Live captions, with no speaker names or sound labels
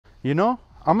You know,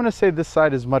 I'm gonna say this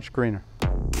side is much greener.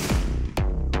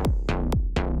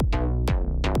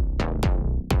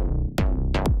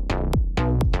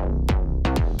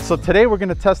 So today we're going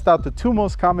to test out the two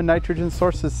most common nitrogen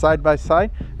sources side by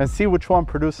side and see which one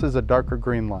produces a darker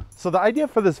green lawn. So the idea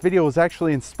for this video was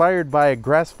actually inspired by a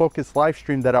grass focused live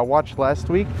stream that I watched last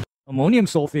week. Ammonium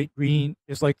sulfate green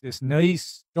is like this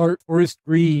nice dark forest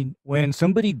green. When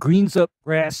somebody greens up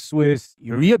grass with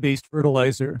urea-based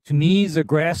fertilizer, to me the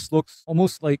grass looks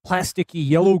almost like plasticky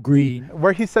yellow green.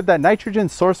 Where he said that nitrogen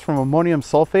sourced from ammonium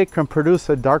sulfate can produce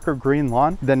a darker green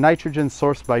lawn than nitrogen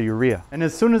sourced by urea. And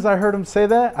as soon as I heard him say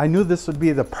that, I knew this would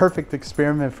be the perfect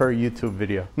experiment for a YouTube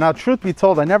video. Now, truth be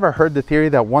told, I never heard the theory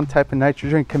that one type of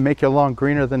nitrogen can make your lawn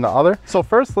greener than the other. So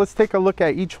first, let's take a look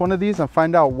at each one of these and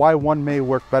find out why one may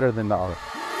work better than the other.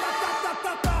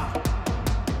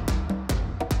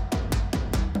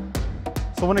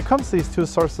 So when it comes to these two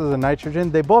sources of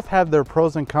nitrogen, they both have their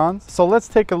pros and cons. So let's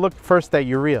take a look first at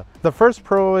urea. The first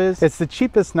pro is it's the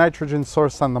cheapest nitrogen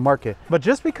source on the market. But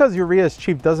just because urea is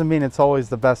cheap doesn't mean it's always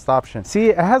the best option. See,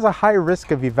 it has a high risk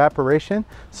of evaporation.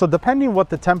 So depending what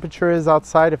the temperature is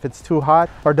outside, if it's too hot,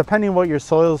 or depending what your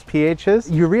soil's pH is,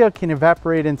 urea can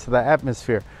evaporate into the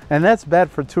atmosphere. And that's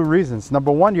bad for two reasons.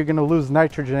 Number one, you're gonna lose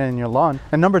nitrogen in your lawn.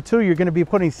 And number two, you're gonna be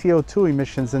putting CO2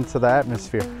 emissions into the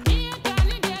atmosphere.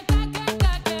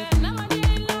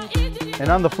 And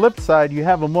on the flip side, you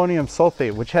have ammonium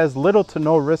sulfate, which has little to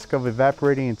no risk of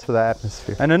evaporating into the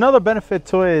atmosphere. And another benefit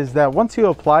to it is that once you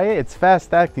apply it, it's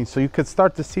fast acting, so you could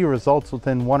start to see results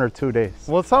within 1 or 2 days.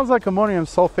 Well, it sounds like ammonium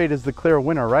sulfate is the clear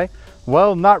winner, right?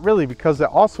 Well, not really, because it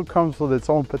also comes with its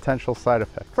own potential side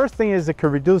effects. First thing is it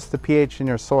can reduce the pH in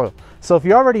your soil. So if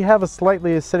you already have a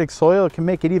slightly acidic soil, it can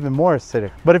make it even more acidic.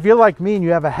 But if you're like me and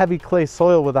you have a heavy clay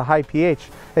soil with a high pH,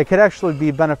 it could actually be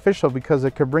beneficial because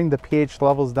it could bring the pH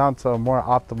levels down to a more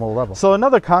optimal level. So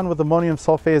another con with ammonium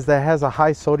sulfate is that it has a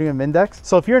high sodium index.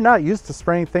 So if you're not used to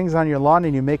spraying things on your lawn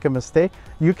and you make a mistake,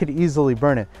 you could easily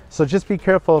burn it. So just be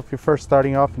careful if you're first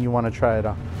starting off and you want to try it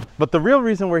out. But the real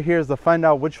reason we're here is to find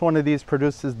out which one of these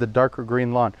produces the darker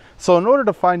green lawn. So in order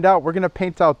to find out, we're going to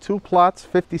paint out 2 plots,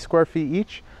 50 square feet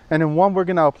each. And in one, we're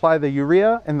going to apply the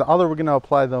urea, and the other, we're going to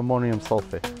apply the ammonium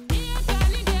sulfate.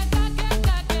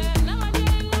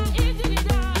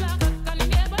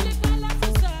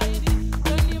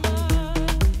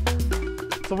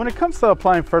 So when it comes to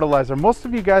applying fertilizer, most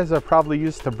of you guys are probably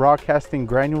used to broadcasting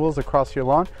granules across your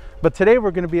lawn. But today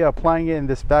we're going to be applying it in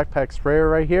this backpack sprayer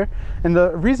right here. And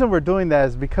the reason we're doing that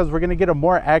is because we're going to get a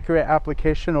more accurate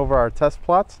application over our test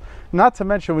plots. Not to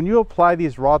mention, when you apply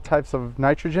these raw types of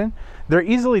nitrogen, they're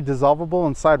easily dissolvable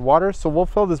inside water. So we'll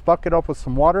fill this bucket up with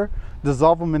some water,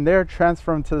 dissolve them in there,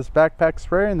 transfer them to this backpack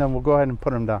sprayer, and then we'll go ahead and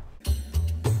put them down.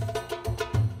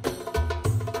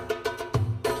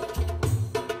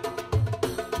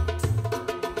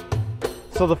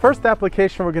 So the first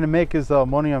application we're going to make is the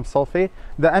ammonium sulfate.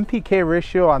 The NPK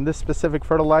ratio on this specific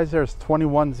fertilizer is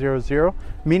 21:0:0,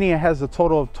 meaning it has a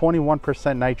total of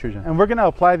 21% nitrogen. And we're going to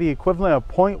apply the equivalent of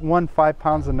 0.15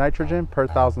 pounds of nitrogen per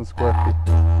 1,000 square feet.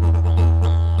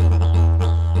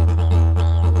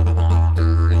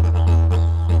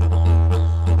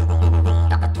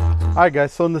 Alright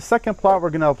guys, so in the second plot we're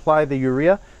going to apply the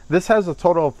urea. This has a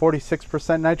total of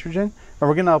 46% nitrogen, and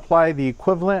we're going to apply the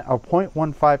equivalent of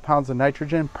 0.15 pounds of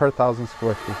nitrogen per 1,000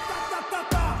 square feet.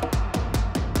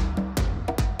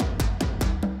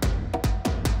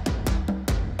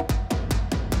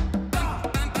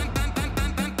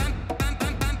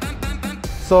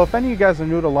 So if any of you guys are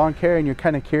new to lawn care and you're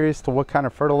kind of curious to what kind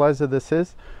of fertilizer this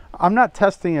is, I'm not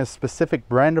testing a specific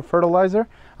brand of fertilizer.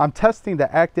 I'm testing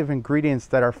the active ingredients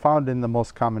that are found in the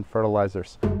most common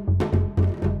fertilizers.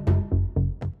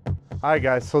 Alright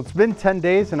guys, so it's been 10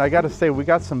 days and I gotta say we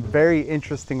got some very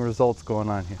interesting results going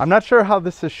on here. I'm not sure how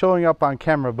this is showing up on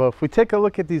camera, but if we take a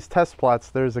look at these test plots,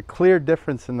 there's a clear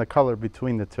difference in the color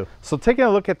between the two. So taking a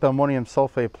look at the ammonium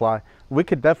sulfate plot, we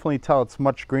could definitely tell it's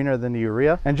much greener than the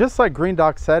urea. And just like Green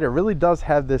Doc said, it really does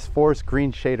have this forest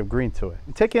green shade of green to it.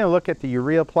 And taking a look at the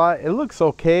urea plot, it looks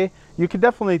okay. You can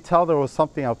definitely tell there was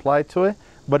something applied to it,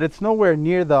 but it's nowhere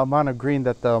near the amount of green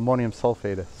that the ammonium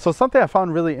sulfate is. So something I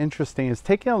found really interesting is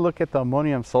taking a look at the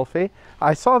ammonium sulfate.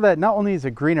 I saw that not only is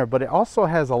it greener, but it also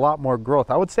has a lot more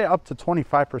growth. I would say up to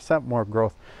 25% more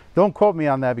growth. Don't quote me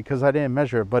on that because I didn't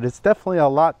measure it, but it's definitely a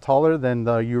lot taller than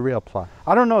the urea plot.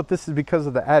 I don't know if this is because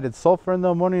of the added sulfur in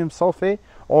the ammonium sulfate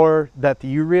or that the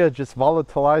urea just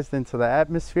volatilized into the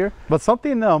atmosphere, but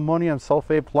something in the ammonium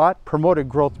sulfate plot promoted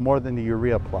growth more than the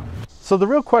urea plot. So the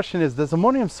real question is, does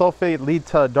ammonium sulfate lead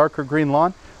to a darker green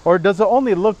lawn? Or does it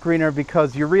only look greener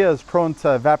because urea is prone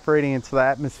to evaporating into the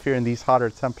atmosphere in these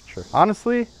hotter temperatures?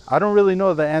 Honestly, I don't really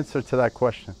know the answer to that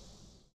question.